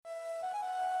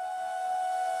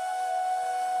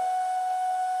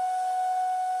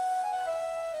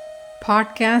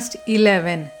Podcast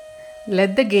 11.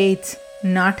 Let the gates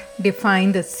not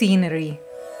define the scenery.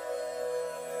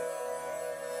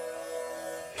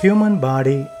 Human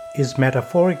body is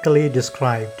metaphorically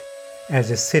described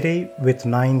as a city with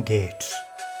 9 gates.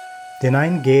 The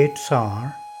 9 gates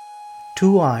are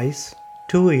 2 eyes,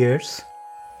 2 ears,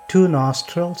 2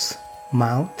 nostrils,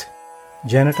 mouth,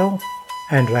 genital,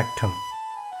 and rectum.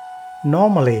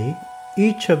 Normally,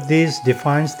 each of these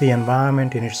defines the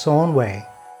environment in its own way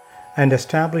and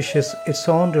establishes its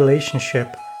own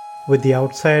relationship with the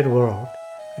outside world,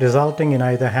 resulting in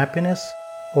either happiness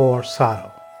or sorrow.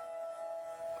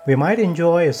 We might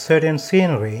enjoy a certain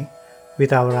scenery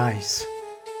with our eyes.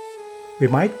 We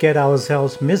might get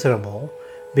ourselves miserable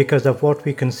because of what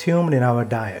we consumed in our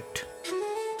diet.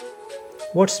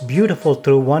 What's beautiful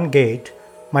through one gate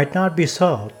might not be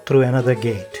so through another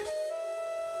gate.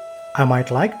 I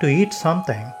might like to eat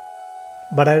something,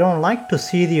 but I don't like to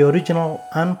see the original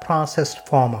unprocessed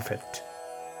form of it.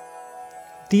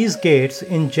 These gates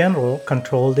in general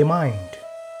control the mind.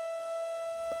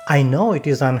 I know it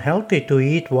is unhealthy to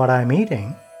eat what I'm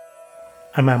eating,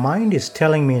 and my mind is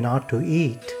telling me not to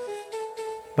eat,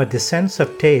 but the sense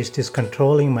of taste is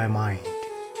controlling my mind.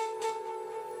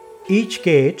 Each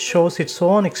gate shows its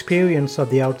own experience of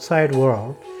the outside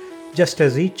world, just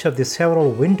as each of the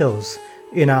several windows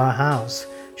in our house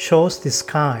shows the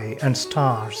sky and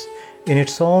stars in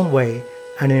its own way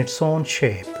and in its own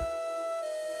shape.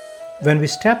 When we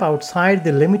step outside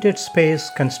the limited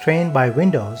space constrained by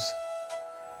windows,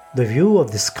 the view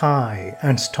of the sky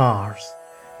and stars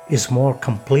is more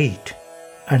complete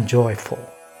and joyful.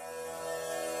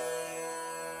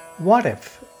 What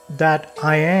if that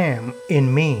I am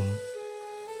in me,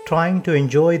 trying to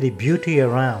enjoy the beauty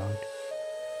around,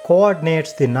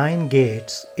 coordinates the 9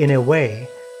 gates in a way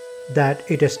that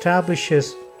it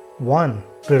establishes one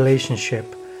relationship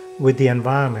with the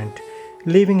environment,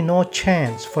 leaving no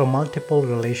chance for multiple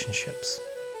relationships?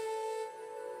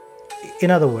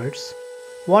 In other words,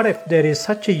 what if there is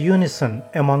such a unison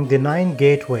among the 9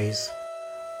 gateways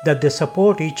that they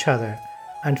support each other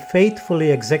and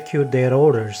faithfully execute their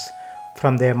orders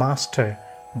from their master,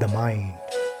 the mind?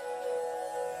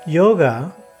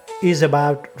 Yoga is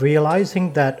about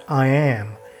realizing that I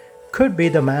am could be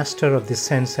the master of the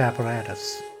sense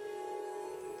apparatus.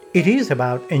 It is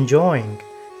about enjoying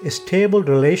a stable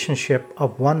relationship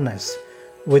of oneness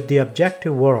with the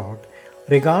objective world,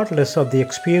 regardless of the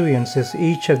experiences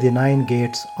each of the 9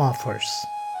 gates offers.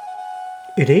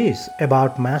 It is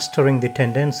about mastering the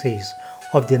tendencies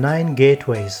of the 9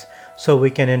 gateways so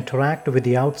we can interact with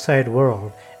the outside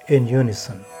world in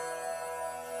unison.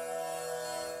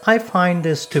 I find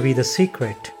this to be the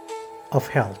secret of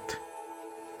health.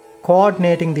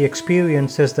 Coordinating the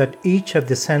experiences that each of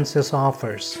the senses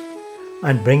offers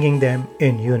and bringing them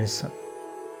in unison.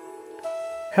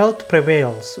 Health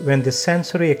prevails when the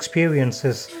sensory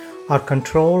experiences are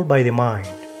controlled by the mind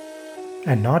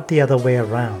and not the other way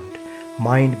around,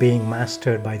 mind being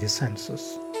mastered by the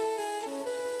senses.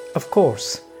 Of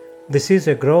course, this is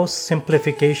a gross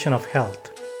simplification of health,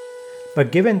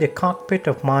 but given the cockpit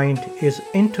of mind is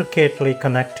intricately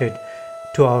connected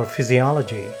to our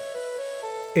physiology,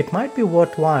 it might be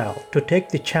worthwhile to take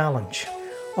the challenge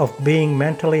of being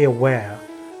mentally aware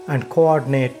and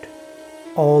coordinate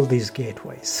all these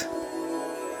gateways.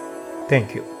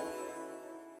 Thank you.